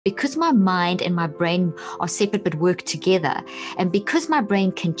because my mind and my brain are separate but work together, and because my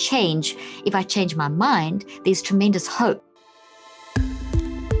brain can change, if I change my mind, there's tremendous hope.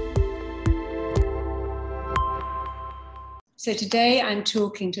 So today I'm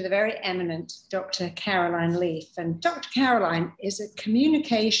talking to the very eminent Dr. Caroline Leaf. And Dr. Caroline is a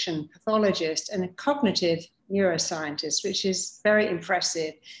communication pathologist and a cognitive neuroscientist, which is very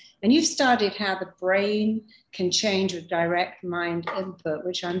impressive. And you've studied how the brain can change with direct mind input,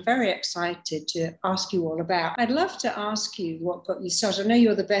 which I'm very excited to ask you all about. I'd love to ask you what got you started. I know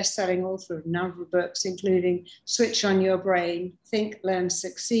you're the best-selling author of a number of books, including Switch on Your Brain, Think, Learn,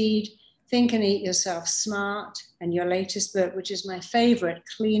 Succeed, Think and Eat Yourself Smart, and your latest book, which is my favorite,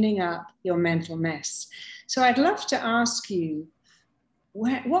 Cleaning Up Your Mental Mess. So I'd love to ask you,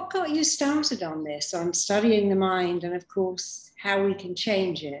 what got you started on this, on studying the mind and, of course, how we can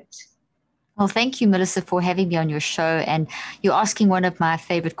change it? Well, thank you, Marisa, for having me on your show. And you're asking one of my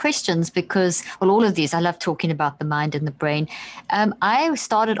favorite questions because, well, all of these, I love talking about the mind and the brain. I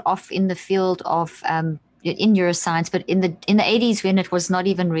started off in the field of in neuroscience, but in the 80s, when it was not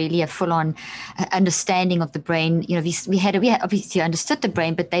even really a full-on understanding of the brain, you know, we had obviously understood the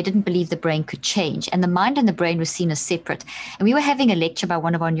brain, but they didn't believe the brain could change, and the mind and the brain were seen as separate. And we were having a lecture by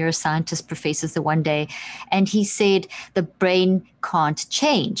one of our neuroscientist professors the one day, and he said the brain can't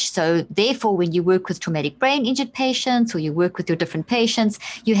change. So therefore, when you work with traumatic brain injured patients or you work with your different patients,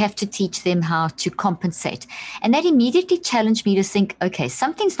 you have to teach them how to compensate. And that immediately challenged me to think, okay,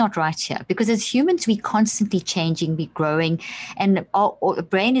 something's not right here, because as humans, we constantly changing, we're growing, and our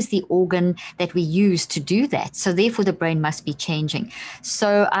brain is the organ that we use to do that. So therefore, the brain must be changing.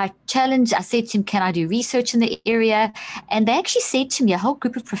 So I said to him, can I do research in the area? And they actually said to me, a whole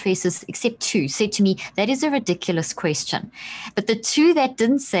group of professors, except two, said to me, that is a ridiculous question. But the two that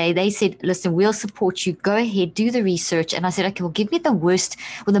didn't say, they said, listen, we'll support you. Go ahead, do the research. And I said, okay, well, give me the worst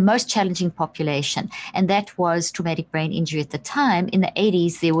or the most challenging population. And that was traumatic brain injury at the time. In the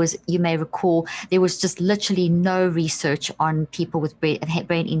 80s, there was, you may recall, there was just literally no research on people with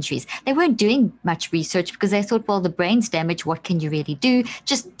brain injuries. They weren't doing much research because they thought, well, the brain's damaged. What can you really do?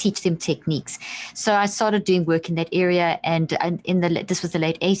 Just teach them techniques. So I started doing work in that area, and this was the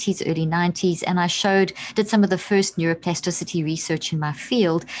late 80s, early 90s, and I did some of the first neuroplasticity research in my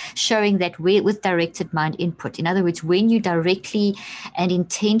field, showing that with directed mind input, in other words, when you directly and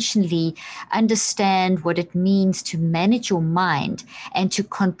intentionally understand what it means to manage your mind and to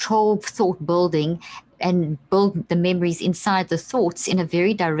control thought building and build the memories inside the thoughts in a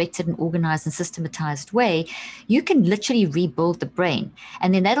very directed and organized and systematized way, you can literally rebuild the brain.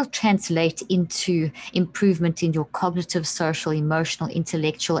 And then that'll translate into improvement in your cognitive, social, emotional,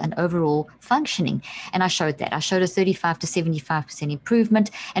 intellectual, and overall functioning. And I showed that. I showed a 35 to 75%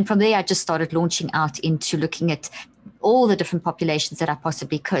 improvement. And from there, I just started launching out into looking at all the different populations that I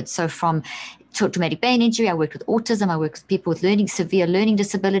possibly could. So from traumatic brain injury, I worked with autism, I worked with people with severe learning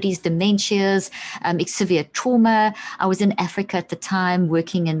disabilities, dementias, severe trauma. I was in Africa at the time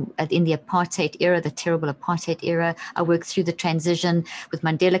working in the apartheid era, the terrible apartheid era. I worked through the transition with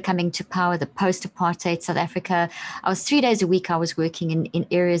Mandela coming to power, the post-apartheid South Africa. I was 3 days a week, I was working in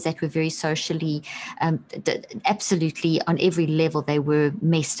areas that were very socially, absolutely on every level, they were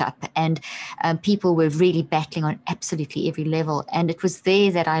messed up. And people were really battling on absolutely every level. And it was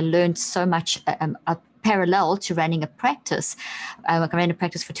there that I learned so much parallel to running a practice. I ran a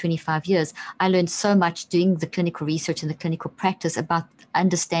practice for 25 years. I learned so much doing the clinical research and the clinical practice about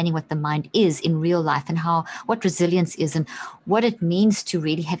understanding what the mind is in real life and what resilience is and what it means to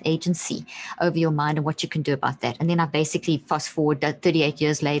really have agency over your mind and what you can do about that. And then I basically fast forward 38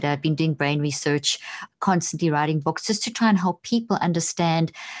 years later, I've been doing brain research, constantly writing books just to try and help people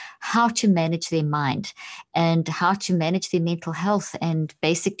understand how to manage their mind and how to manage their mental health. And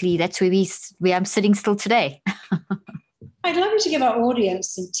basically that's where I'm sitting still today. I'd love you to give our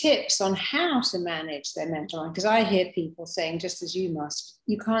audience some tips on how to manage their mental mind, because I hear people saying, just as you must,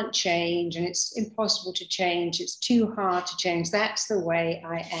 you can't change and it's impossible to change. It's too hard to change. That's the way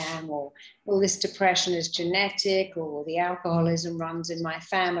I am, or well, this depression is genetic, or the alcoholism runs in my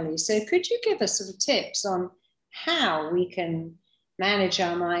family. So could you give us some tips on how we can manage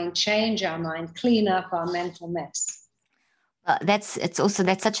our mind, change our mind, clean up our mental mess? That's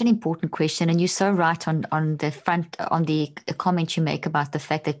such an important question, and you're so right on the comment you make about the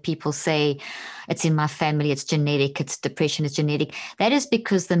fact that people say it's in my family, it's genetic, it's depression, it's genetic. That is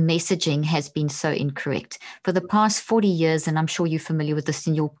because the messaging has been so incorrect for the past 40 years, and I'm sure you're familiar with this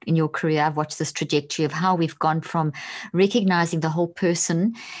in your career. I've watched this trajectory of how we've gone from recognizing the whole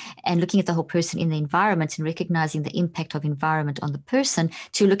person and looking at the whole person in the environment and recognizing the impact of environment on the person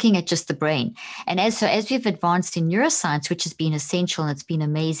to looking at just the brain. And as we've advanced in neuroscience, which is has been essential, and it's been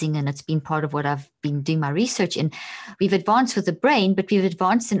amazing, and it's been part of what I've been doing my research in. We've advanced with the brain, but we've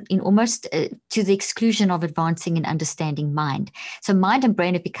advanced in almost to the exclusion of advancing in understanding mind. So mind and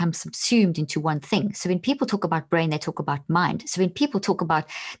brain have become subsumed into one thing. So when people talk about brain, they talk about mind. So when people talk about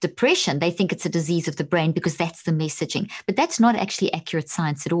depression, they think it's a disease of the brain because that's the messaging. But that's not actually accurate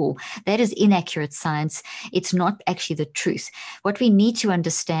science at all. That is inaccurate science. It's not actually the truth. What we need to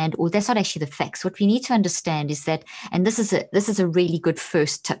understand, or that's not actually the facts, what we need to understand is that, and this is a really good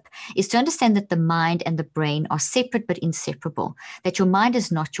first tip, is to understand that the mind and the brain are separate but inseparable, that your mind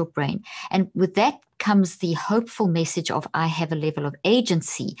is not your brain. And with that comes the hopeful message of I have a level of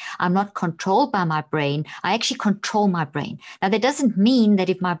agency. I'm not controlled by my brain. I actually control my brain. Now, that doesn't mean that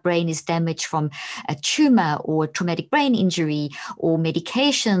if my brain is damaged from a tumor or a traumatic brain injury or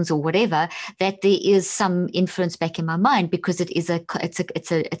medications or whatever, that there is some influence back in my mind, because it's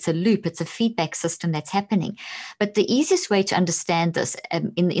a loop, it's a feedback system that's happening. But the easiest way to understand this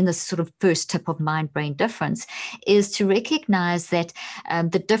in the sort of first tip of mind-brain difference is to recognize that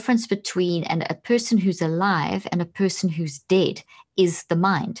the difference between a person who's alive and a person who's dead is the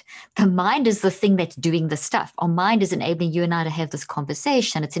mind. The mind is the thing that's doing the stuff. Our mind is enabling you and I to have this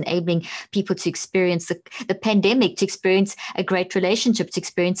conversation. It's enabling people to experience the pandemic, to experience a great relationship, to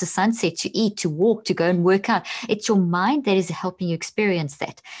experience a sunset, to eat, to walk, to go and work out. It's your mind that is helping you experience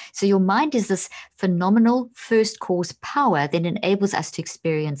that. So your mind is this phenomenal first cause power that enables us to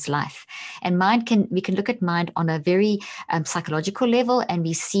experience life. And we can look at mind on a very psychological level, and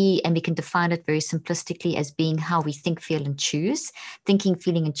we can define it very simplistically as being how we think, feel, and choose. Thinking,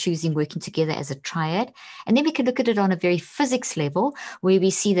 feeling, and choosing working together as a triad. And then we can look at it on a very physics level, where we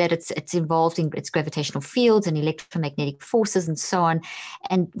see that it's involved in its gravitational fields and electromagnetic forces and so on.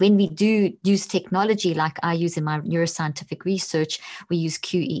 And when we do use technology like I use in my neuroscientific research, we use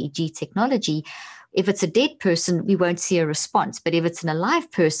QEEG technology. If it's a dead person, we won't see a response. But if it's an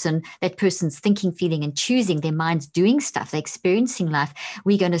alive person, that person's thinking, feeling, and choosing, their mind's doing stuff, they're experiencing life,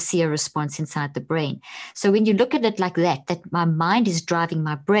 we're going to see a response inside the brain. So when you look at it like that my mind is driving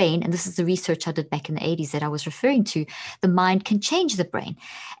my brain, and this is the research I did back in the 80s that I was referring to, the mind can change the brain.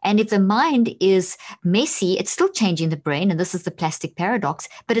 And if the mind is messy, it's still changing the brain, and this is the plastic paradox,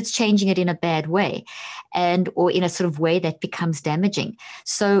 but it's changing it in a bad way, or in a sort of way that becomes damaging.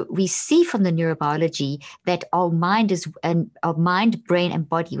 So we see from the neurobiology that our mind, brain, and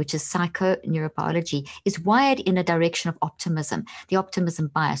body, which is psychoneurobiology, is wired in a direction of optimism, the optimism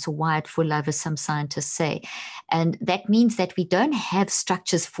bias, or wired for love, as some scientists say. And that means that we don't have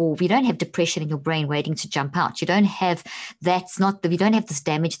depression in your brain waiting to jump out. We don't have this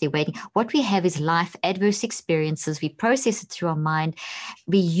damage there waiting. What we have is life, adverse experiences. We process it through our mind.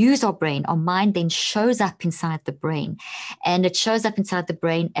 We use our brain. Our mind then shows up inside the brain, and it shows up inside the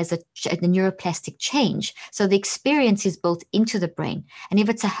brain as a neuroplastic change. So the experience is built into the brain. And if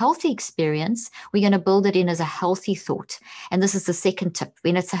it's a healthy experience, we're going to build it in as a healthy thought. And this is the second tip.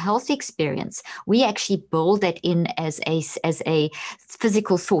 When it's a healthy experience, we actually build that in as a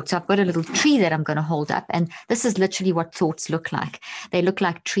physical thought. So I've got a little tree that I'm going to hold up, and this is literally what thoughts look like. They look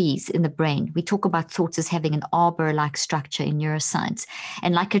like trees in the brain. We talk about thoughts as having an arbor-like structure in neuroscience.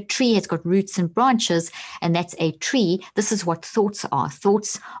 And like a tree has got roots and branches, and that's a tree. This is what thoughts are.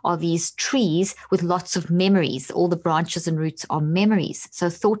 Thoughts are these trees with lots of memories. All the branches and roots are memories. So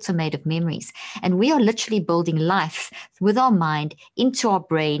thoughts are made of memories. And we are literally building life with our mind into our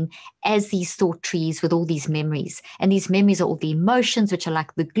brain as these thought trees with all these memories. And these memories are all the emotions, which are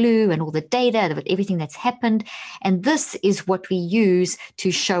like the glue, and all the data, everything that's happened. And this is what we use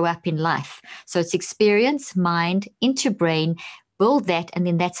to show up in life. So it's experience, mind, into brain, build that, and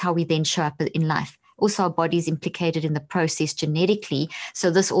then that's how we then show up in life. Also, our body is implicated in the process genetically.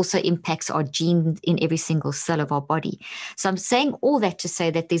 So this also impacts our genes in every single cell of our body. So I'm saying all that to say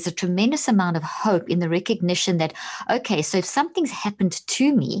that there's a tremendous amount of hope in the recognition that, okay, so if something's happened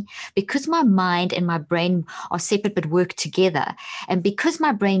to me, because my mind and my brain are separate but work together, and because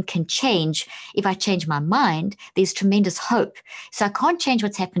my brain can change, if I change my mind, there's tremendous hope. So I can't change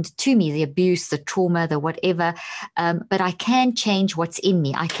what's happened to me, the abuse, the trauma, the whatever, but I can change what's in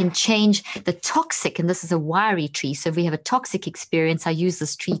me. I can change the toxic, and this is a wiry tree. So if we have a toxic experience, I use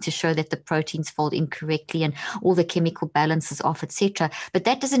this tree to show that the proteins fold incorrectly and all the chemical balance is off, etc. But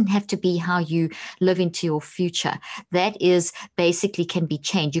that doesn't have to be how you live into your future. That is basically can be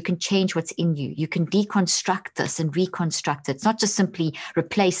changed. You can change what's in you. You can deconstruct this and reconstruct it. It's not just simply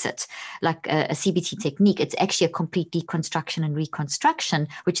replace it like a CBT technique. It's actually a complete deconstruction and reconstruction,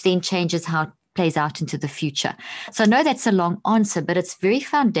 which then changes how plays out into the future. So I know that's a long answer, but it's very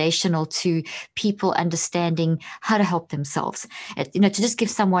foundational to people understanding how to help themselves. To just give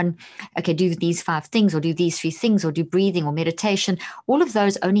someone, okay, do these 5 things, or do these 3 things, or do breathing or meditation. All of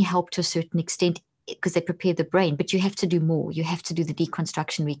those only help to a certain extent because they prepare the brain, but you have to do more. You have to do the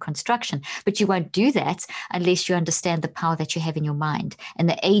deconstruction, reconstruction, but you won't do that unless you understand the power that you have in your mind and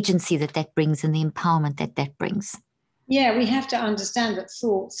the agency that brings and the empowerment that brings. Yeah, we have to understand that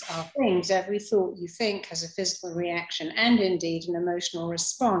thoughts are things. Every thought you think has a physical reaction and indeed an emotional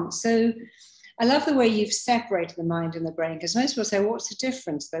response. So I love the way you've separated the mind and the brain, because most people say, what's the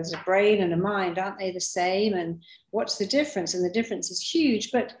difference? There's a brain and a mind, aren't they the same? And what's the difference? And the difference is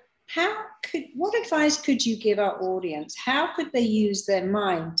huge. But what advice could you give our audience? How could they use their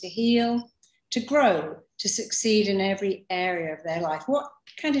mind to heal, to grow, to succeed in every area of their life? What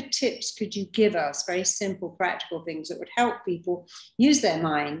kind of tips could you give us? Very simple, practical things that would help people use their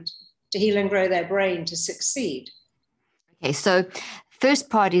mind to heal and grow their brain to succeed. Okay, so first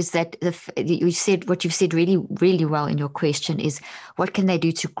part is that what you've said really, really well in your question is what can they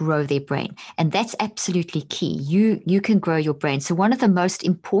do to grow their brain? And that's absolutely key. You can grow your brain. So one of the most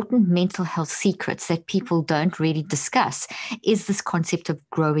important mental health secrets that people don't really discuss is this concept of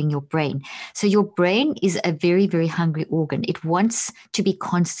growing your brain. So your brain is a very, very hungry organ. It wants to be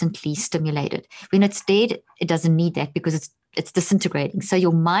constantly stimulated. When it's dead, it doesn't need that because it's disintegrating. So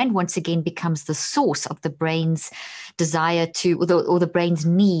your mind once again becomes the source of the brain's desire to, or the brain's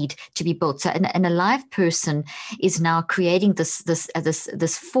need to be built. So an alive person is now creating this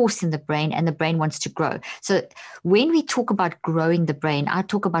force in the brain, and the brain wants to grow. So when we talk about growing the brain, I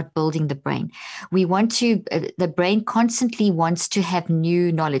talk about building the brain. We want to, the brain constantly wants to have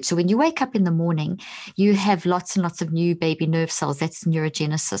new knowledge. So when you wake up in the morning, you have lots and lots of new baby nerve cells. That's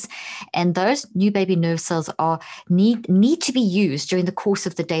neurogenesis. And those new baby nerve cells need to be used during the course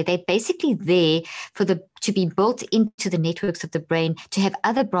of the day. They're basically there to be built into the networks of the brain, to have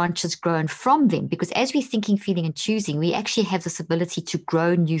other branches grown from them. Because as we're thinking, feeling, and choosing, we actually have this ability to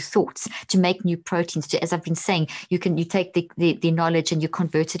grow new thoughts, to make new proteins. As I've been saying, you take the knowledge and you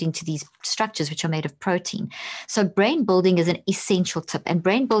convert it into these structures which are made of protein. So brain building is an essential tip. And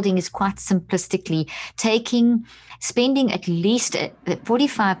brain building is quite simplistically spending at least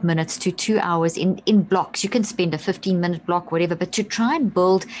 45 minutes to 2 hours in blocks. You can spend a 15-minute block, whatever, but to try and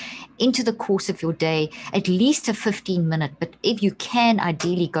build into the course of your day at least a 15-minute. But if you can,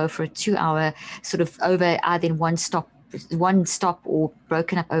 ideally go for a 2-hour sort of over either in one stop or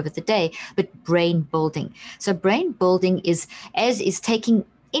broken up over the day, but brain building. So brain building is taking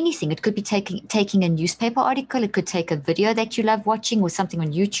anything. It could be taking a newspaper article. It could take a video that you love watching or something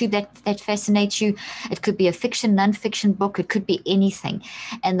on YouTube that fascinates you. It could be a fiction, non-fiction book. It could be anything.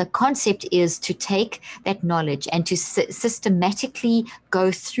 And the concept is to take that knowledge and to systematically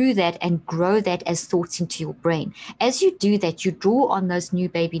go through that and grow that as thoughts into your brain. As you do that, you draw on those new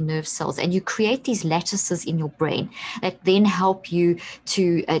baby nerve cells and you create these lattices in your brain that then help you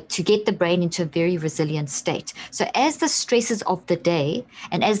to get the brain into a very resilient state. So as the stresses of the day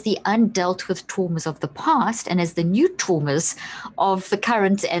and as the undealt with traumas of the past and as the new traumas of the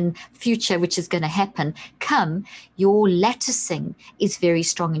current and future, which is going to happen, come, your latticing is very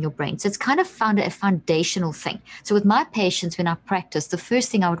strong in your brain. So it's kind of a foundational thing. So with my patients, when I practice, the first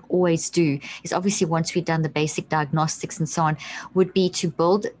thing I would always do is, obviously once we've done the basic diagnostics and so on, would be to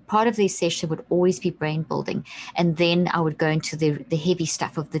build, part of their session would always be brain building. And then I would go into the heavy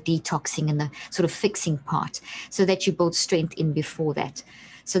stuff of the detoxing and the sort of fixing part, so that you build strength in before that.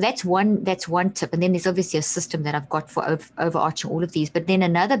 So that's one tip. And then there's obviously a system that I've got for overarching all of these. But then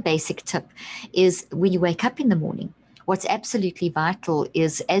another basic tip is when you wake up in the morning, what's absolutely vital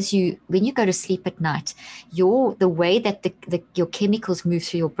is when you go to sleep at night, the way that your chemicals move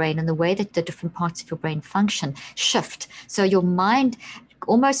through your brain and the way that the different parts of your brain function shift. So your mind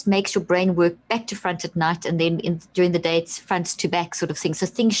almost makes your brain work back to front at night, and then during the day it's front to back sort of thing. So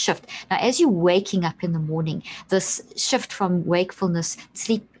things shift. Now, as you're waking up in the morning, this shift from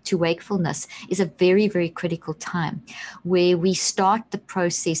sleep to wakefulness is a very, very critical time where we start the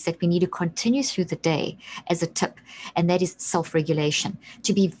process that we need to continue through the day as a tip, and that is self-regulation.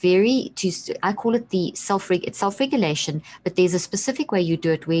 I call it it's self-regulation, but there's a specific way you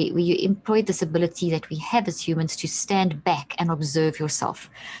do it where you employ this ability that we have as humans to stand back and observe yourself.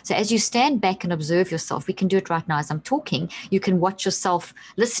 So as you stand back and observe yourself, we can do it right now as I'm talking. You can watch yourself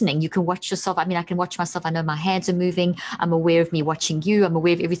listening. You can watch yourself. I can watch myself. I know my hands are moving. I'm aware of me watching you. I'm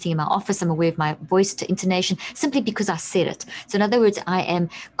aware of everything in my office. I'm aware of my voice to intonation simply because I said it. So in other words, I am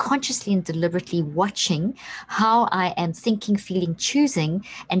consciously and deliberately watching how I am thinking, feeling, choosing,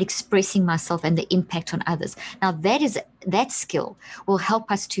 and expressing myself and the impact on others. Now that skill will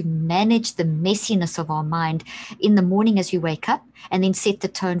help us to manage the messiness of our mind in the morning as you wake up, and then set the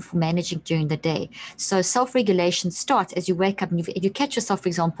tone for managing during the day. So self-regulation starts as you wake up, and if you catch yourself, for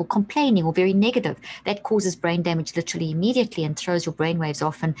example, complaining or very negative, that causes brain damage literally immediately and throws your brain waves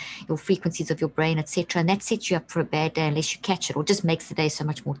off and your frequencies of your brain, etc. And that sets you up for a bad day unless you catch it, or just makes the day so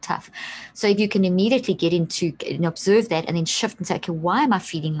much more tough. So if you can immediately get into and observe that and then shift and say, okay, why am I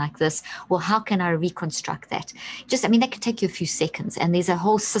feeling like this? Well, how can I reconstruct that? That can take you a few seconds. And there's a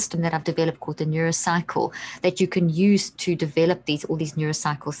whole system that I've developed called the neurocycle that you can use to develop all these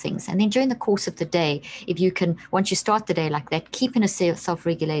neurocycle things. And then during the course of the day, if you can, once you start the day like that, keep in a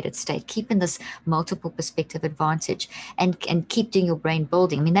self-regulated state, keep in this multiple perspective advantage, and keep doing your brain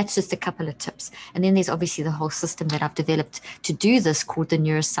building. I mean, that's just a couple of tips. And then there's obviously the whole system that I've developed to do this called the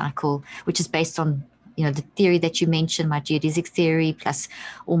neurocycle, which is based on the theory that you mentioned, my geodesic theory, plus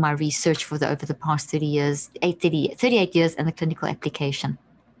all my research over the past 38 years, and the clinical application.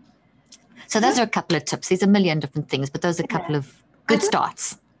 So those are a couple of tips. There's a million different things, but those are a couple of good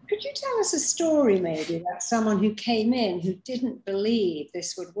starts. Could you tell us a story maybe about someone who came in who didn't believe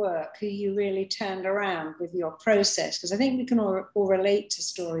this would work, who you really turned around with your process? Because I think we can all relate to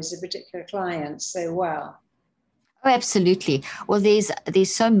stories of particular clients so well. Oh, absolutely. Well, there's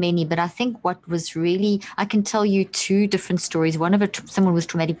so many, but I think what was really, I can tell you two different stories. One of someone with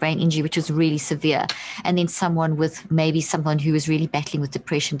traumatic brain injury, which was really severe, and then someone who was really battling with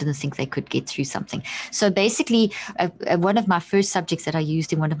depression, didn't think they could get through something. So basically, one of my first subjects that I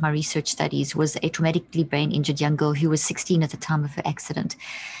used in one of my research studies was a traumatically brain injured young girl who was 16 at the time of her accident.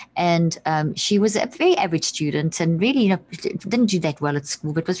 And she was a very average student and really, didn't do that well at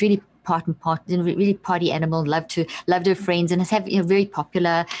school, but was really part and part, really party animal, loved her friends, and was very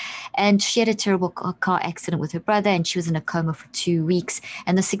popular. And she had a terrible car accident with her brother, and she was in a coma for 2 weeks.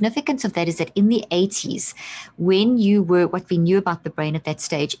 And the significance of that is that in the 80s, when what we knew about the brain at that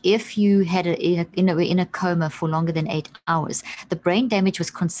stage, if you had in a coma for longer than 8 hours, the brain damage was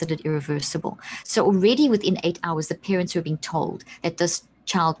considered irreversible. So already within 8 hours, the parents were being told that this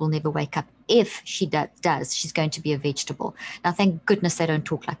child will never wake up. If she does, she's going to be a vegetable. Now, thank goodness they don't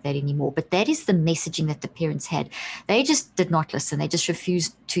talk like that anymore. But that is the messaging that the parents had. They just did not listen. They just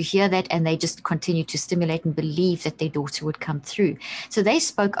refused to hear that, and they just continued to stimulate and believe that their daughter would come through. So they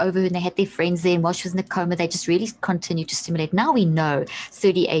spoke over her, and they had their friends there. And while she was in a coma, they just really continued to stimulate. Now we know,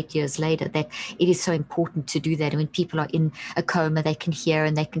 38 years later, that it is so important to do that. And when people are in a coma, they can hear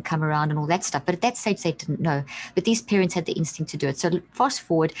and they can come around and all that stuff. But at that stage, they didn't know. But these parents had the instinct to do it. So fast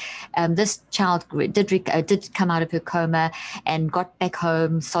forward, this child did come out of her coma and got back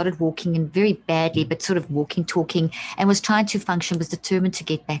home, started walking, and very badly, but sort of walking, talking, and was trying to function, was determined to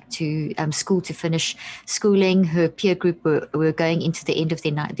get back to school to finish schooling. Her peer group were going into the end of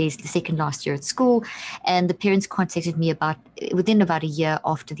their second last year at school, and the parents contacted me within about a year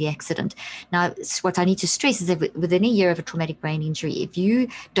after the accident. Now, what I need to stress is that within a year of a traumatic brain injury, if you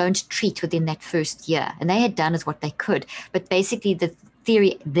don't treat within that first year, and they had done as what they could, but basically the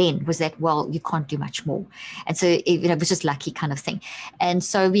theory then was that, well, you can't do much more. And so it was just lucky kind of thing. And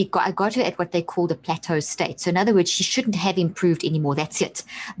so I got her at what they called a plateau state. So in other words, she shouldn't have improved anymore. That's it.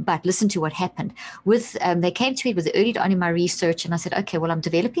 But listen to what happened. They came to me with early on in my research, and I said, okay, well, I'm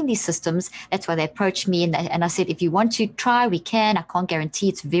developing these systems. That's why they approached me. And I said, if you want to try, we can. I can't guarantee.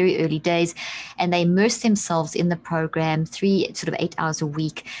 It's very early days. And they immersed themselves in the program, 8 hours a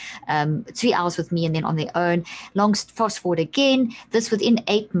week, 3 hours with me and then on their own. Fast forward again, within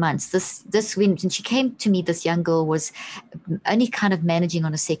 8 months, when she came to me, this young girl was only kind of managing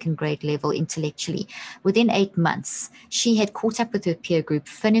on a second grade level intellectually. Within 8 months, she had caught up with her peer group,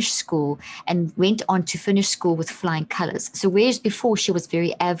 finished school, and went on to finish school with flying colors. So whereas before she was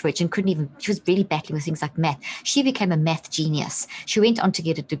very average and she was really battling with things like math, she became a math genius. She went on to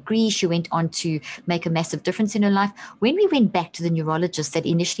get a degree. She went on to make a massive difference in her life. When we went back to the neurologist that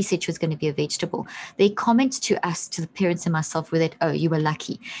initially said she was going to be a vegetable, their comments to us, to the parents and myself, were that, oh, you were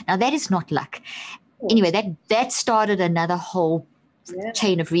lucky. Now, that is not luck. Anyway, that started another whole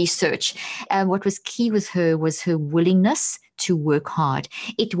chain of research. What was key with her was her willingness to work hard.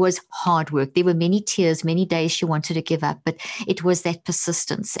 It was hard work. There were many tears, many days she wanted to give up, but it was that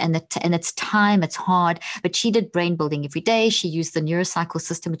persistence and it's time, it's hard. But she did brain building every day. She used the neurocycle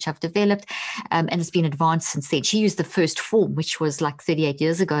system, which I've developed, and it's been advanced since then. She used the first form, which was like 38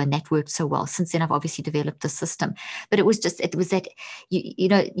 years ago, and that worked so well. Since then, I've obviously developed the system. But it was that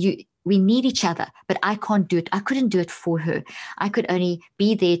we need each other, but I can't do it. I couldn't do it for her. I could only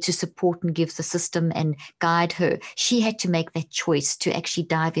be there to support and give the system and guide her. She had to make that choice to actually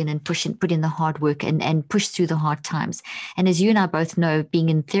dive in and push and put in the hard work and push through the hard times. And as you and I both know, being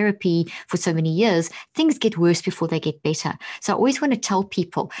in therapy for so many years, things get worse before they get better. So I always want to tell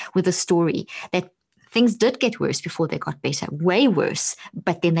people with a story that things did get worse before they got better, way worse,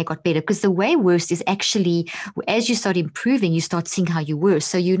 but then they got better. Because the way worse is actually, as you start improving, you start seeing how you were.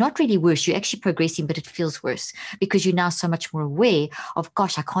 So you're not really worse, you're actually progressing, but it feels worse because you're now so much more aware of,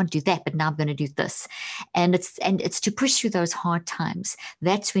 gosh, I can't do that, but now I'm going to do this. And it's to push through those hard times.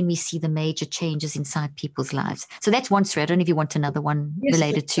 That's when we see the major changes inside people's lives. So that's one story. I don't know if you want another one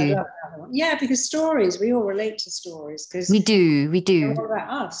related to. Yeah, because stories, we all relate to stories. Because we do. They're all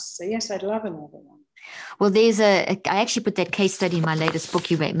about us. So yes, I'd love another one. Well, I actually put that case study in my latest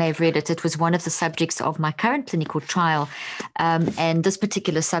book. You may have read it. It was one of the subjects of my current clinical trial. And this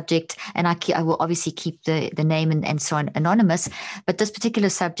particular subject, and I will obviously keep the name and so on anonymous, but this particular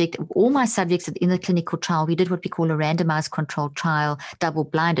subject, all my subjects in the clinical trial, we did what we call a randomized controlled trial,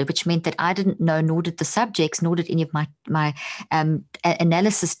 double-blinded, which meant that I didn't know, nor did the subjects, nor did any of my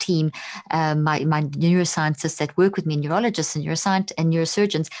analysis team, my neuroscientists that work with me, neurologists and neuroscientists and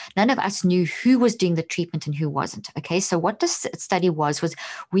neurosurgeons, none of us knew who was doing the treatment and who wasn't. Okay, so what this study was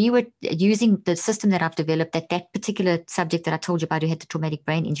we were using the system that I've developed, that particular subject that I told you about who had the traumatic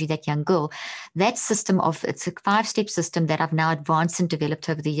brain injury, that young girl, that system it's a 5-step system that I've now advanced and developed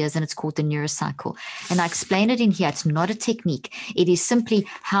over the years, and it's called the Neurocycle. And I explain it in here. It's not a technique. It is simply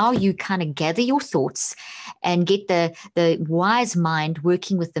how you kind of gather your thoughts and get the wise mind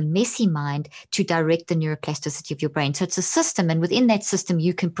working with the messy mind to direct the neuroplasticity of your brain. So it's a system, and within that system,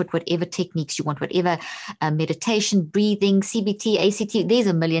 you can put whatever techniques you want, whatever meditation, breathing, CBT, ACT. There's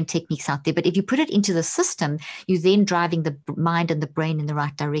a million techniques out there. But if you put it into the system, you're then driving the mind and the brain in the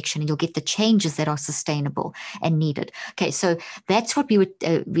right direction, and you'll get the changes that are sustainable and needed. Okay, so that's what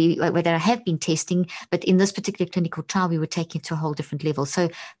that I have been testing. But in this particular clinical trial, we were taking it to a whole different level. So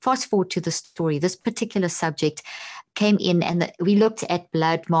fast forward to the story. This particular subject came in and we looked at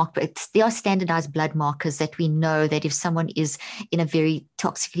blood markers. There are standardized blood markers that we know that if someone is in a very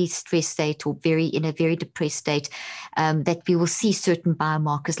toxically stressed state or in a very depressed state, that we will see certain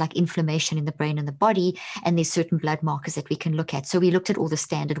biomarkers like inflammation in the brain and the body, and there's certain blood markers that we can look at. So we looked at all the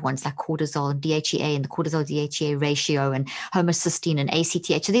standard ones like cortisol and DHEA and the cortisol-DHEA ratio and homocysteine and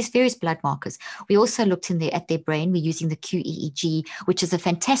ACTH. So there's various blood markers. We also looked at their brain. We're using the QEEG, which is a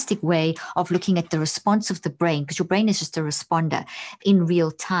fantastic way of looking at the response of the brain, because your brain is just a responder in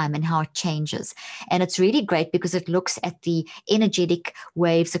real time and how it changes. And it's really great because it looks at the energetic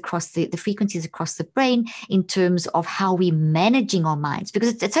waves across the frequencies across the brain in terms of how we're managing our minds.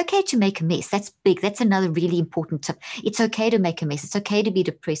 Because it's okay to make a mess. That's big. That's another really important tip. It's okay to make a mess. It's okay to be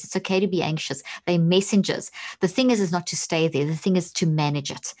depressed. It's okay to be anxious. They're messengers. The thing is not to stay there. The thing is to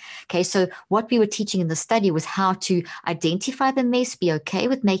manage it. Okay, so what we were teaching in the study was how to identify the mess, be okay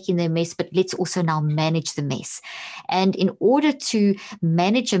with making the mess, but let's also now manage the mess. And in order to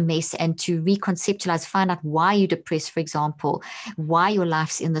manage a mess and to reconceptualize, find out why you're depressed, for example, why your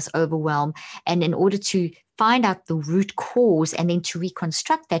life's in this overwhelm, and in order to find out the root cause and then to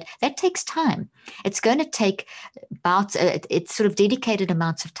reconstruct that takes time. It's going to take about it's sort of dedicated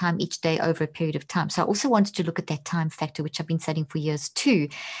amounts of time each day over a period of time. So I also wanted to look at that time factor, which I've been studying for years too.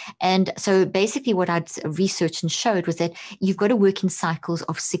 And so basically what I'd researched and showed was that you've got to work in cycles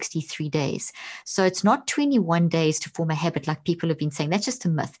of 63 days. So it's not 21 days to form a habit like people have been saying. That's just a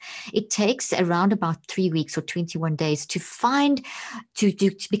myth. It takes around about 3 weeks or 21 days to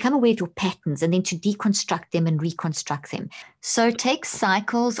become aware of your patterns and then to deconstruct them and reconstruct them. So it takes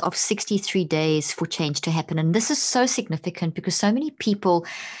cycles of 63 days for change to happen. And this is so significant because so many people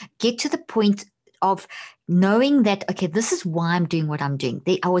get to the point of knowing that, okay, this is why I'm doing what I'm doing.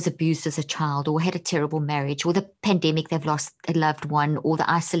 I was abused as a child, or had a terrible marriage, or the pandemic, they've lost a loved one, or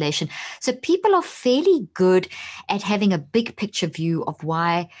the isolation. So people are fairly good at having a big picture view of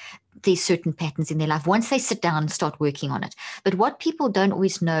why there's certain patterns in their life once they sit down and start working on it. But what people don't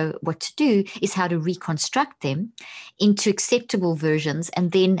always know what to do is how to reconstruct them into acceptable versions,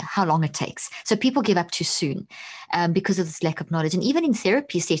 and then how long it takes. So people give up too soon because of this lack of knowledge. And even in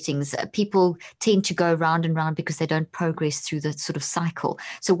therapy settings, people tend to go around round and round because they don't progress through the sort of cycle.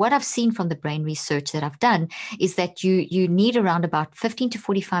 So what I've seen from the brain research that I've done is that you need around about 15 to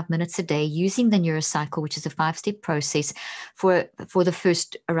 45 minutes a day using the neurocycle, which is a 5-step process for the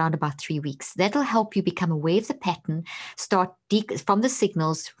first around about 3 weeks. That'll help you become aware of the pattern, start from the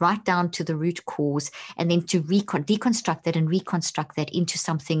signals right down to the root cause, and then to deconstruct that and reconstruct that into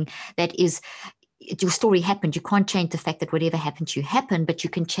something that is, your story happened. You can't change the fact that whatever happened to you happened, but you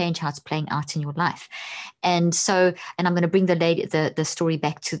can change how it's playing out in your life. And so, and I'm going to bring the story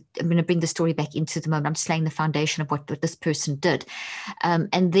back into the moment. I'm just laying the foundation of what this person did.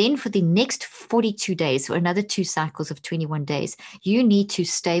 And then for the next 42 days, or another 2 cycles of 21 days, you need to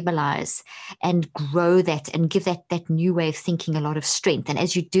stabilize and grow that and give that new way of thinking a lot of strength. And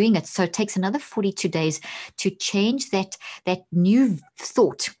as you're doing it, so it takes another 42 days to change that new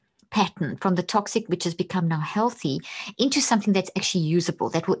thought pattern from the toxic, which has become now healthy, into something that's actually usable,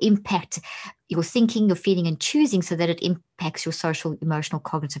 that will impact your thinking, your feeling, and choosing, so that it impacts your social, emotional,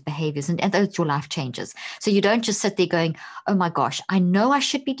 cognitive behaviors, and that your life changes. So you don't just sit there going, oh my gosh, I know I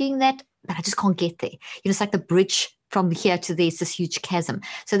should be doing that, but I just can't get there. It's like the bridge from here to there is this huge chasm.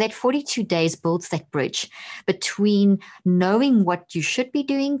 So that 42 days builds that bridge between knowing what you should be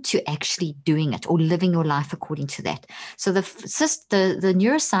doing to actually doing it or living your life according to that. So the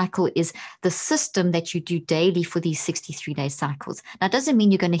neurocycle is the system that you do daily for these 63-day cycles. Now, it doesn't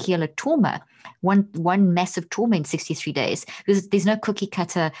mean you're going to heal a trauma, one massive trauma in 63 days, because there's no cookie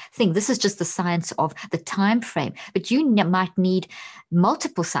cutter thing. This is just the science of the time frame. But you might need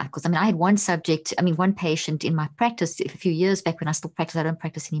multiple cycles. I mean, I had one patient in my practice a few years back when I still practice, I don't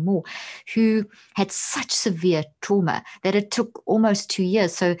practice anymore, who had such severe trauma that it took almost 2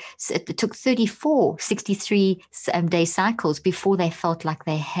 years. So it took 34 63-day cycles before they felt like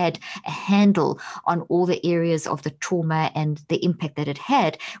they had a handle on all the areas of the trauma and the impact that it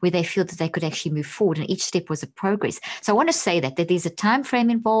had, where they feel that they could actually move forward. And each step was a progress. So I want to say that there's a time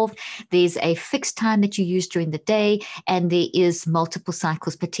frame involved. There's a fixed time that you use during the day, and there is multiple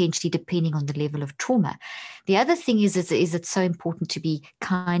cycles potentially depending on the level of trauma. The other thing is it's so important to be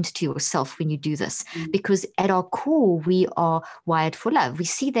kind to yourself when you do this, because at our core, we are wired for love. We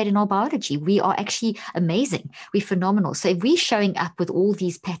see that in our biology. We are actually amazing. We're phenomenal. So if we're showing up with all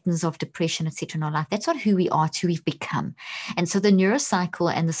these patterns of depression, etc. in our life, that's not who we are, it's who we've become. And so the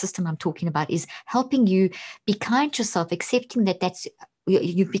neurocycle and the system I'm talking about is helping you be kind to yourself, accepting that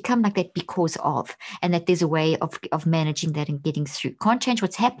you've become like that because of, and that there's a way of managing that and getting through. Can't change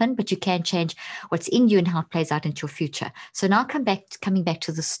what's happened, but you can change what's in you and how it plays out into your future. So now coming back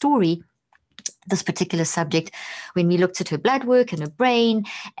to the story, this particular subject, when we looked at her blood work and her brain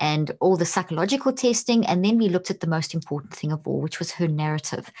and all the psychological testing, and then we looked at the most important thing of all, which was her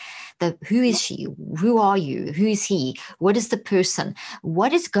narrative. Who is she? Who are you? Who is he? What is the person?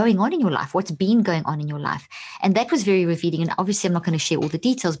 What is going on in your life? What's been going on in your life? And that was very revealing. And obviously, I'm not going to share all the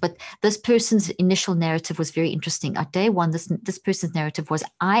details, but this person's initial narrative was very interesting. At day one, this person's narrative was,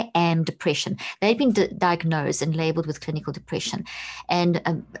 I am depression. They'd been diagnosed and labeled with clinical depression.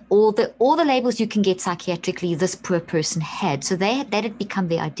 And all the labels you can get psychiatrically, this poor person had. So that had become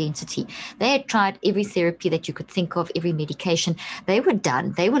their identity. They had tried every therapy that you could think of, every medication. They were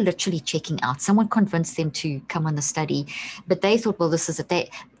done. They were literally checking out. Someone convinced them to come on the study, but they thought, well, this is it.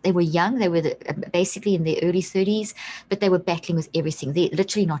 They were young. They were basically in their early 30s, but they were battling with everything. They're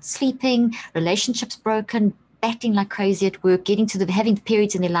literally not sleeping, relationships broken, battling like crazy at work, having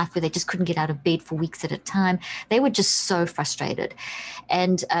periods in their life where they just couldn't get out of bed for weeks at a time. They were just so frustrated.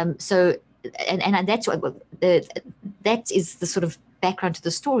 And and that's what that is the sort of background to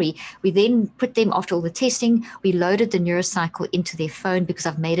the story. We then put them, after all the testing, we loaded the neurocycle into their phone, because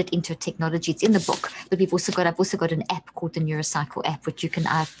I've made it into a technology. It's in the book, but I've also got an app called the Neurocycle app, which you can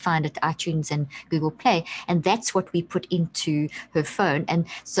find at iTunes and Google Play. And that's what we put into her phone, and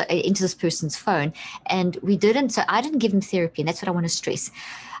so into this person's phone. And I didn't give them therapy. And that's what I want to stress.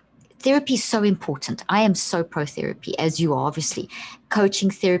 Therapy is so important. I am so pro-therapy, as you are, obviously.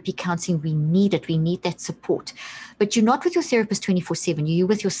 Coaching, therapy, counseling, we need it. We need that support. But you're not with your therapist 24/7. You're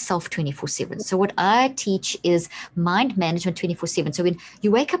with yourself 24/7. So what I teach is mind management 24/7. So when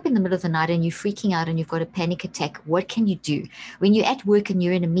you wake up in the middle of the night and you're freaking out and you've got a panic attack, what can you do? When you're at work and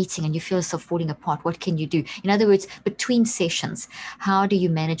you're in a meeting and you feel yourself falling apart, what can you do? In other words, between sessions, how do you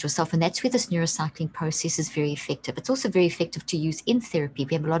manage yourself? And that's where this neurocycling process is very effective. It's also very effective to use in therapy.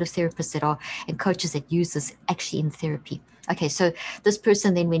 We have a lot of therapists and coaches that use this actually in therapy. Okay, so this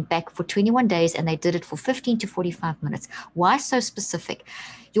person then went back for 21 days and they did it for 15 to 45 minutes. Why so specific?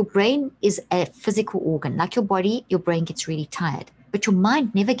 Your brain is a physical organ. Like your body, your brain gets really tired. But your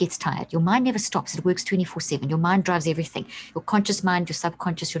mind never gets tired. Your mind never stops. It works 24/7. Your mind drives everything. Your conscious mind, your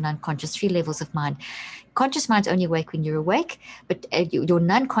subconscious, your non-conscious, 3 levels of mind. Conscious mind's only awake when you're awake, but your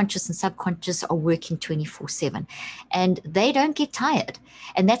non-conscious and subconscious are working 24/7, and they don't get tired.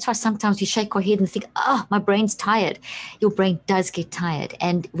 And that's why sometimes we shake our head and think, oh, my brain's tired. Your brain does get tired.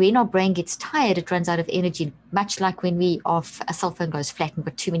 And when our brain gets tired, it runs out of energy, much like when a cell phone goes flat and we've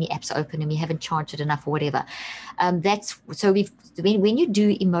got too many apps open and we haven't charged it enough or whatever. When you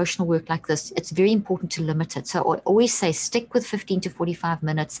do emotional work like this, it's very important to limit it. So I always say stick with 15 to 45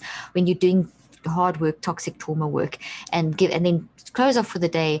 minutes when you're doing hard work, toxic trauma work, and then close off for the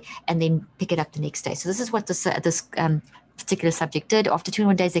day and then pick it up the next day. So this is what this particular subject did. After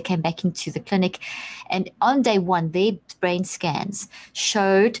 21 days, they came back into the clinic, and on day 1, their brain scans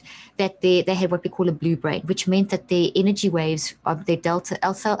showed that they had what we call a blue brain, which meant that their energy waves of their theta,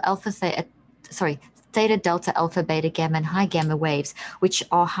 delta, alpha, beta, gamma, and high gamma waves, which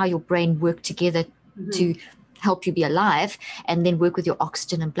are how your brain work together to help you be alive and then work with your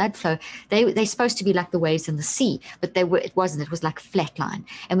oxygen and blood flow. They're supposed to be like the waves in the sea, but it wasn't. It was like flatline.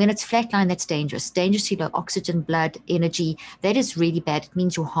 And when it's flatline, that's dangerous. Dangerous to low oxygen, blood, energy. That is really bad. It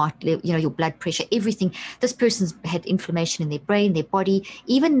means your heart, your blood pressure, everything. This person's had inflammation in their brain, their body,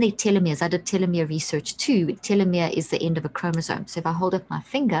 even their telomeres. I did telomere research too. Telomere is the end of a chromosome. So if I hold up my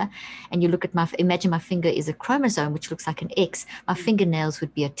finger and you look at imagine my finger is a chromosome, which looks like an X, my fingernails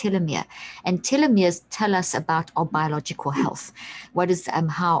would be a telomere. And telomeres tell us about our biological health, what is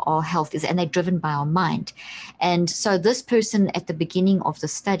how our health is, and they're driven by our mind. And so this person at the beginning of the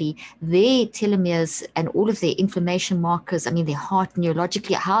study, their telomeres and all of their inflammation markers, their heart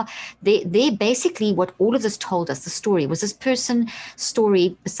neurologically, how they basically, what all of this told us, the story was this person's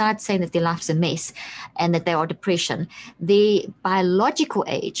story, besides saying that their life's a mess and that they are depression, their biological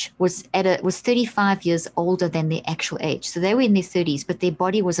age was 35 years older than their actual age. So they were in their 30s, but their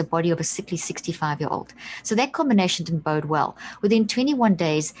body was a body of a sickly 65-year-old. So that combination didn't bode well. Within 21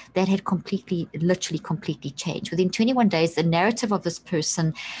 days, that had literally completely changed. Within 21 days, the narrative of this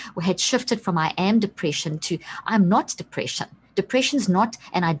person had shifted from I am depression to I'm not depression. Depression's not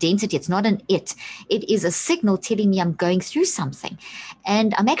an identity. It's not an it. It is a signal telling me I'm going through something.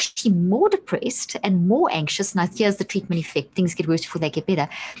 And I'm actually more depressed and more anxious. Now, here's the treatment effect. Things get worse before they get better.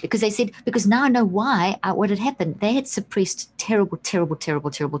 Because they said, because now I know what had happened. They had suppressed terrible, terrible,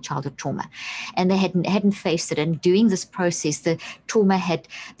 terrible, terrible childhood trauma. And they hadn't faced it. And during this process, the trauma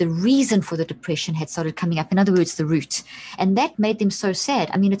the reason for the depression had started coming up. In other words, the root. And that made them so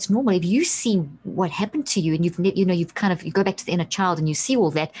sad. It's normal. If you see what happened to you and you go back to the inner child and you see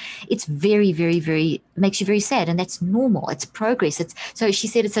all that, it's very, very, very, makes you very sad. And that's normal. It's progress. So she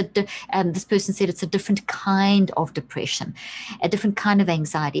said this person said it's a different kind of depression, a different kind of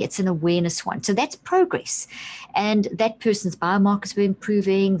anxiety. It's an awareness one. So that's progress. And that person's biomarkers were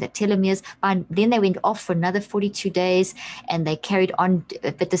improving, the telomeres. Then they went off for another 42 days and they carried on.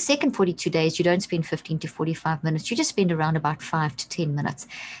 But the second 42 days, you don't spend 15 to 45 minutes. You just spend around about 5 to 10 minutes.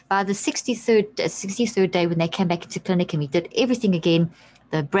 By the 63rd day, when they came back into clinic and we did everything again,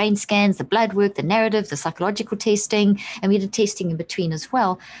 the brain scans, the blood work, the narrative, the psychological testing, and we did testing in between as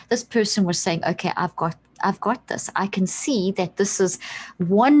well. This person was saying, okay, I've got this. I can see that this is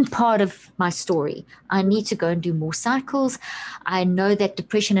one part of my story. I need to go and do more cycles. I know that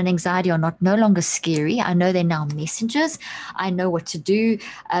depression and anxiety are no longer scary. I know they're now messengers. I know what to do.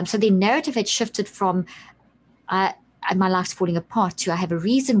 So the narrative had shifted from my life's falling apart to I have a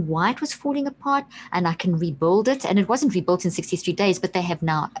reason why it was falling apart and I can rebuild it. And it wasn't rebuilt in 63 days, but they have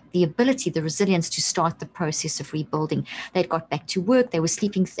now the ability, the resilience to start the process of rebuilding. They'd got back to work. They were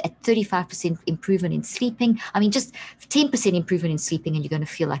sleeping at 35% improvement in sleeping. just 10% improvement in sleeping and you're going to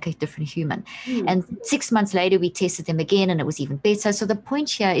feel like a different human. And 6 months later, we tested them again and it was even better. So the point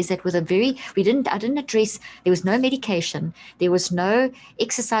here is that I didn't address, there was no medication. There was no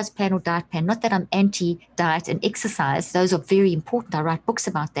exercise plan or diet plan. Not that I'm anti-diet and exercise. Those are very important. I write books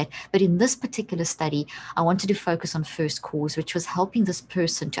about that. But in this particular study, I wanted to focus on first cause, which was helping this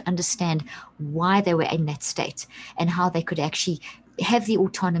person to understand why they were in that state and how they could actually have the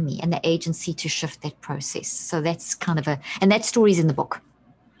autonomy and the agency to shift that process. So that's and that story is in the book.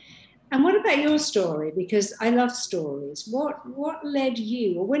 And what about your story? Because I love stories. What led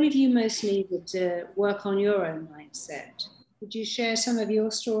you, or when have you most needed to work on your own mindset? Would you share some of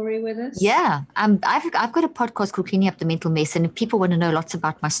your story with us? Yeah, I've got a podcast called Cleaning Up the Mental Mess, and if people want to know lots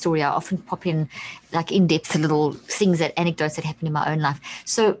about my story, I often pop in in-depth little things, anecdotes that happened in my own life.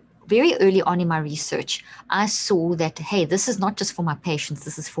 So very early on in my research, I saw that, hey, this is not just for my patients,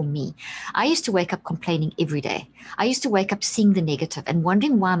 this is for me. I used to wake up complaining every day. I used to wake up seeing the negative and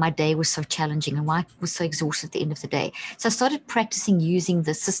wondering why my day was so challenging and why I was so exhausted at the end of the day. So I started practicing using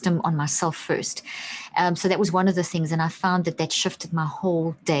the system on myself first. So that was one of the things. And I found that shifted my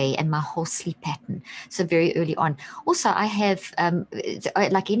whole day and my whole sleep pattern. So very early on. Also, I have,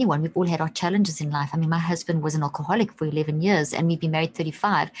 like anyone, we've all had our challenges in life. I mean, my husband was an alcoholic for 11 years and we've been married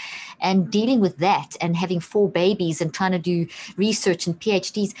 35. And dealing with that and having 4 babies and trying to do research and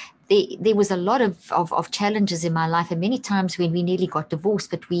PhDs, there was a lot of challenges in my life, and many times when we nearly got divorced,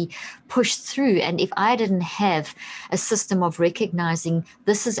 but we pushed through. And if I didn't have a system of recognizing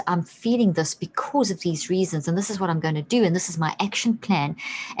I'm feeling this because of these reasons, and this is what I'm going to do, and this is my action plan,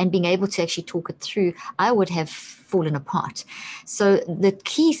 and being able to actually talk it through, I would have fallen apart. So the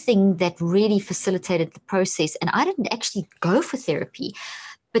key thing that really facilitated the process, and I didn't actually go for therapy,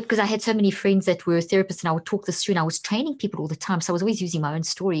 but because I had so many friends that were therapists and I would talk this through, and I was training people all the time. So I was always using my own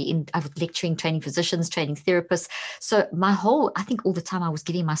story I was lecturing, training physicians, training therapists. So I think all the time I was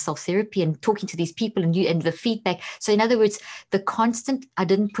giving myself therapy and talking to these people and the feedback. So in other words, I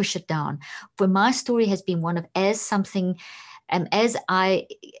didn't push it down. For my story has been one of as I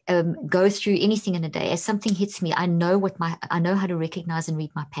go through anything in a day, as something hits me, I know how to recognize and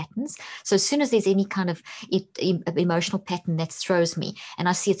read my patterns. So as soon as there's any kind of emotional pattern that throws me and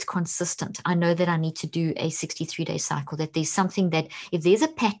I see it's consistent, I know that I need to do a 63-day cycle, that there's something that if there's a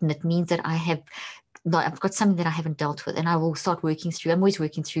pattern, it means that I've got something that I haven't dealt with, and I will start working through. I'm always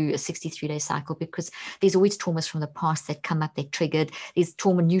working through a 63-day cycle because there's always traumas from the past that come up, that triggered. There's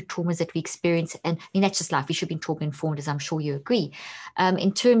new traumas that we experience. And I mean, that's just life. We should be trauma informed, as I'm sure you agree.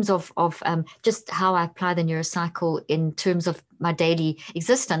 In terms of just how I apply the neurocycle in terms of my daily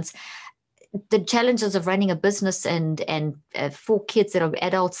existence, the challenges of running a business and 4 kids that are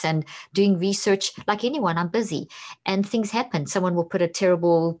adults and doing research, like anyone, I'm busy and things happen. Someone will put a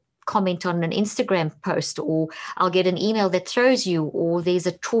terrible comment on an Instagram post, or I'll get an email that throws you, or there's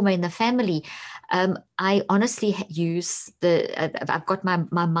a trauma in the family. I honestly I've got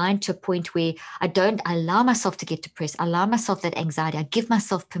my mind to a point where I allow myself to get depressed. I allow myself that anxiety. I give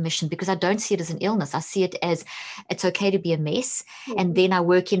myself permission because I don't see it as an illness. I see it as it's okay to be a mess. Mm-hmm. And then I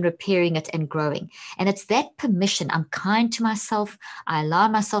work in repairing it and growing. And it's that permission. I'm kind to myself. I allow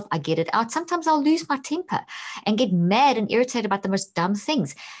myself, I get it out. Sometimes I'll lose my temper and get mad and irritated about the most dumb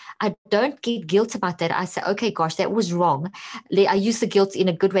things. I don't get guilt about that. I say, okay, gosh, that was wrong. I use the guilt in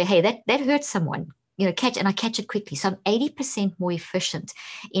a good way. Hey, that hurt someone, I catch it quickly. So I'm 80% more efficient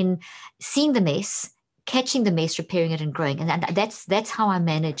in seeing the mess, catching the mess, repairing it and growing. And that's how I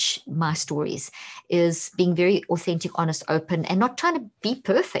manage my stories, is being very authentic, honest, open, and not trying to be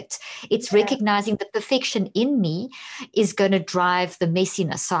perfect. It's recognizing the perfection in me is going to drive the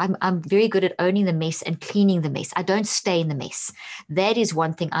messiness. So I'm very good at owning the mess and cleaning the mess. I don't stay in the mess. That is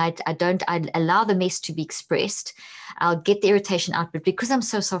one thing. I allow the mess to be expressed. I'll get the irritation out, but because I'm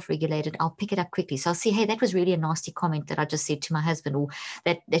so self-regulated, I'll pick it up quickly. So I'll say, hey, that was really a nasty comment that I just said to my husband, or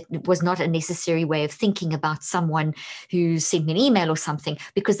that was not a necessary way of thinking about someone who sent me an email or something,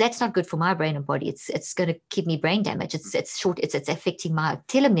 because that's not good for my brain and body. It's going to give me brain damage. It's affecting my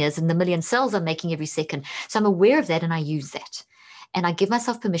telomeres and the million cells I'm making every second. So I'm aware of that and I use that. And I give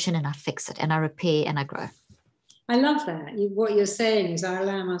myself permission and I fix it and I repair and I grow. I love that. What you're saying is I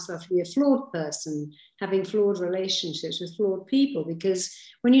allow myself to be a flawed person, having flawed relationships with flawed people, because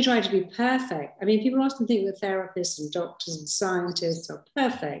when you try to be perfect, I mean, people often think that therapists and doctors and scientists are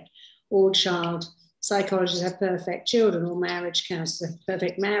perfect. All child psychologists have perfect children, all marriage counselors have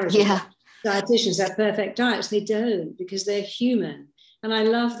perfect marriages. Yeah. Dietitians have perfect diets. They don't, because they're human. And I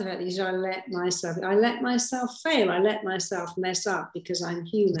love the fact that you say, I let myself fail. I let myself mess up because I'm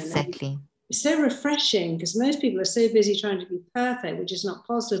human. Exactly. It's so refreshing, because most people are so busy trying to be perfect, which is not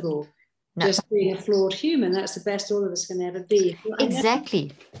possible. No. Just being a flawed human, that's the best all of us can ever be.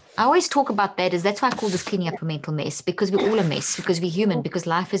 Exactly. I always talk about that's why I call this cleaning up a mental mess, because we're all a mess, because we're human, because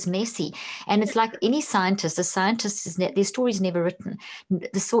life is messy. And it's like any scientist, their story is never written.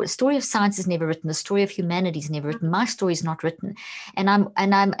 The story of science is never written. The story of humanity is never written. My story is not written. And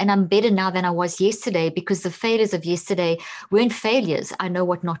I'm better now than I was yesterday, because the failures of yesterday weren't failures. I know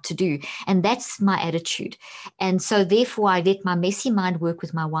what not to do. And that's my attitude. And so therefore I let my messy mind work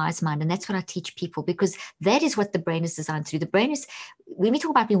with my wise mind. And that's what I teach people, because that is what the brain is designed to do. The brain is when we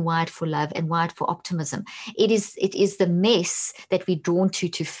talk about being wired for love and wired for optimism, it is the mess that we're drawn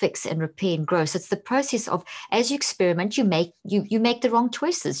to fix and repair and grow. So it's the process of, as you experiment, you make the wrong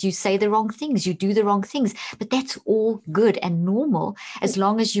choices, you say the wrong things, you do the wrong things, but that's all good and normal as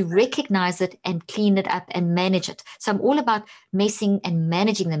long as you recognize it and clean it up and manage it. So I'm all about messing and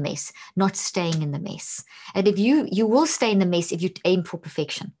managing the mess, not staying in the mess. And if you will stay in the mess if you aim for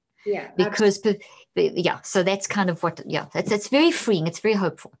perfection. Yeah, because so that's kind of what, that's very freeing. It's very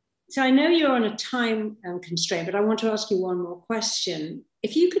hopeful. So I know you're on a time constraint, but I want to ask you one more question.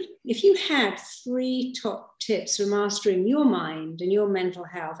 If you had 3 top tips for mastering your mind and your mental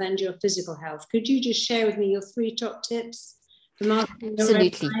health and your physical health, could you just share with me your 3 top tips for mastering your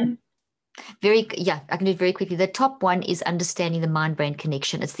mind? I can do it very quickly. The top one is understanding the mind-brain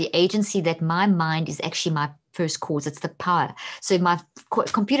connection. It's the agency that my mind is actually my first cause. It's the power. So if my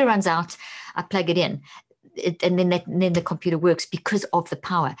computer runs out, I plug it in. And then the computer works because of the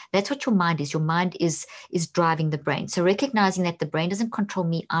power. That's what your mind is. Your mind is driving the brain. So recognizing that the brain doesn't control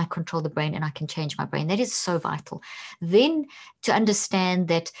me, I control the brain, and I can change my brain. That is so vital. Then to understand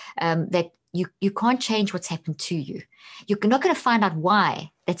that you can't change what's happened to you. You're not going to find out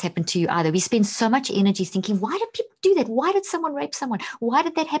why that's happened to you either. We spend so much energy thinking, why did people do that? Why did someone rape someone? Why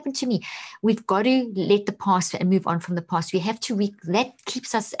did that happen to me? We've got to let the past and move on from the past. We have to, that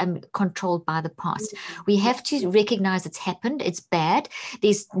keeps us controlled by the past. We have to recognize it's happened. It's bad.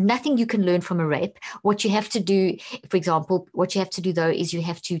 There's nothing you can learn from a rape. What you have to do, for example, though, is you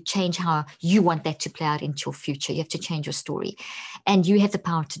have to change how you want that to play out into your future. You have to change your story, and you have the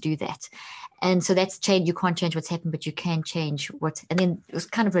power to do that. And so that's change. You can't change what's happened, but you can change what. And then it was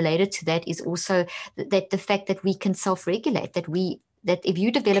kind of related to that is also that the fact that we can self-regulate, that if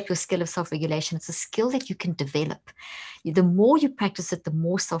you develop your skill of self-regulation, it's a skill that you can develop. The more you practice it, the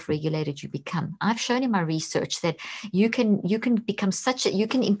more self-regulated you become. I've shown in my research that you can become you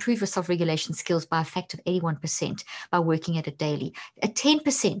can improve your self-regulation skills by a factor of 81% by working at it daily. A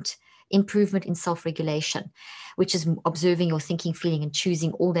 10% improvement in self-regulation, which is observing your thinking, feeling, and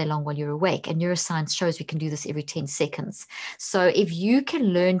choosing all day long while you're awake. And neuroscience shows we can do this every 10 seconds. So if you can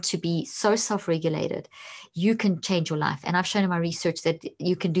learn to be so self-regulated, you can change your life. And I've shown in my research that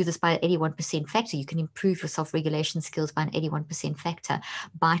you can do this by an 81% factor. You can improve your self-regulation skills by an 81% factor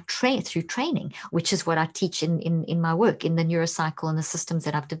through training, which is what I teach in my work, in the neurocycle and the systems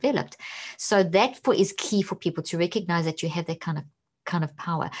that I've developed. So that is key for people to recognize that you have that kind of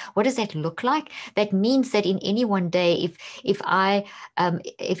power. What does that look like? That means that in any one day, if I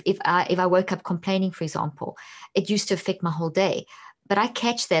woke up complaining, for example, it used to affect my whole day. But I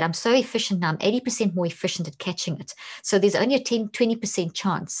catch that. I'm so efficient now. I'm 80% more efficient at catching it. So there's only a 20%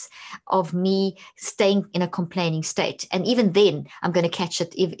 chance of me staying in a complaining state. And even then, I'm going to catch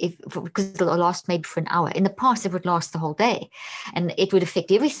it because it'll last maybe for an hour. In the past, it would last the whole day, and it would affect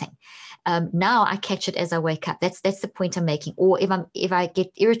everything. Now I catch it as I wake up. That's the point I'm making. Or if I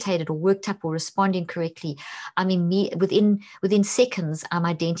get irritated or worked up or respond incorrectly, within seconds I'm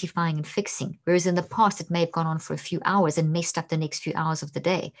identifying and fixing. Whereas in the past it may have gone on for a few hours and messed up the next few hours of the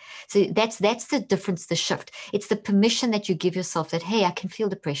day. So that's the difference, the shift. It's the permission that you give yourself that, hey, I can feel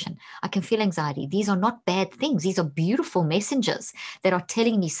depression, I can feel anxiety. These are not bad things. These are beautiful messengers that are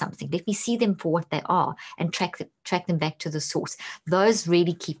telling me something. Let me see them for what they are and track them back to the source. Those are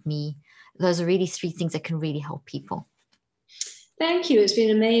really 3 things that can really help people. Thank you. It's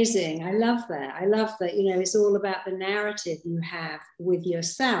been amazing. I love that. It's all about the narrative you have with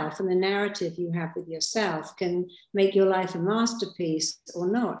yourself, and the narrative you have with yourself can make your life a masterpiece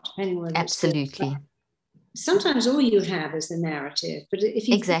or not, depending on whether absolutely. Sometimes all you have is the narrative, but if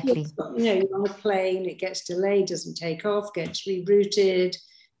you exactly, you're on a plane, it gets delayed, doesn't take off, gets rerouted,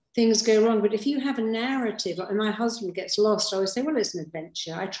 things go wrong. But if you have a narrative, like my husband gets lost, I always say, well, it's an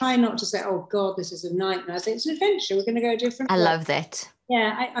adventure. I try not to say, oh God, this is a nightmare. I say it's an adventure. We're going to go a different way. I love that.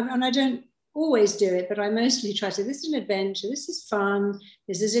 Yeah, and I don't always do it, but I mostly try to say, this is an adventure. This is fun.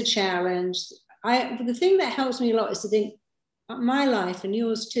 This is a challenge. The thing that helps me a lot is to think, my life and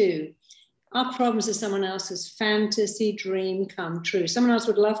yours too, our problems are someone else's fantasy dream come true. Someone else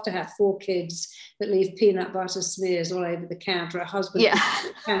would love to have 4 kids that leave peanut butter smears all over the counter, a husband,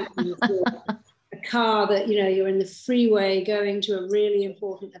 a car that, you're in the freeway going to a really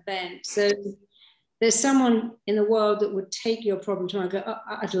important event. So there's someone in the world that would take your problem tomorrow and go,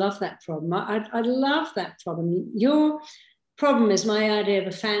 oh, I'd love that problem. I'd love that problem. Your problem is my idea of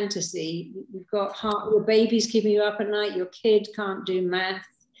a fantasy. You've got your baby's keeping you up at night. Your kid can't do math.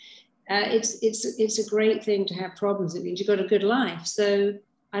 It's a great thing to have problems. It means you've got a good life. So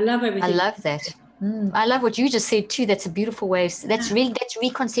I love everything. I love that. I love what you just said too. That's a beautiful way. That's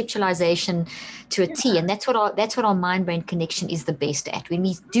reconceptualization to a T, and that's what our mind-brain connection is the best at. When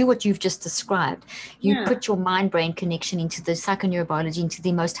we do what you've just described, you put your mind-brain connection into the psychoneurobiology, into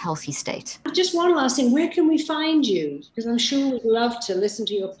the most healthy state. Just one last thing, where can we find you? Because I'm sure we'd love to listen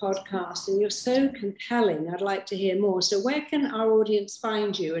to your podcast, and you're so compelling. I'd like to hear more. So where can our audience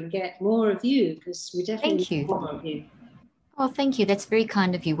find you and get more of you? Because we definitely need more of you. Well, thank you. That's very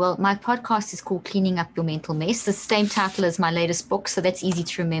kind of you. Well, my podcast is called Cleaning Up Your Mental Mess. The same title as my latest book, so that's easy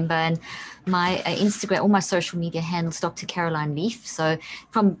to remember. And my Instagram, all my social media handles Dr. Caroline Leaf. So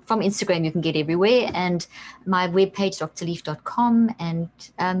from Instagram, you can get everywhere. And my webpage, drleaf.com. And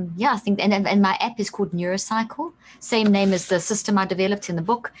I think, and my app is called Neurocycle, same name as the system I developed in the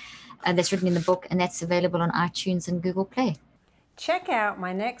book, that's written in the book, and that's available on iTunes and Google Play. Check out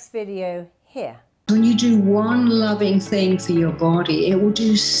my next video here. When you do one loving thing for your body, it will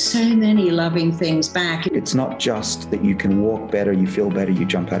do so many loving things back. It's not just that you can walk better, you feel better, you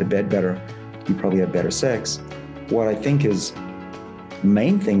jump out of bed better, you probably have better sex. What I think is the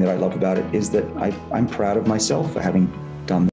main thing that I love about it is that I'm proud of myself for having done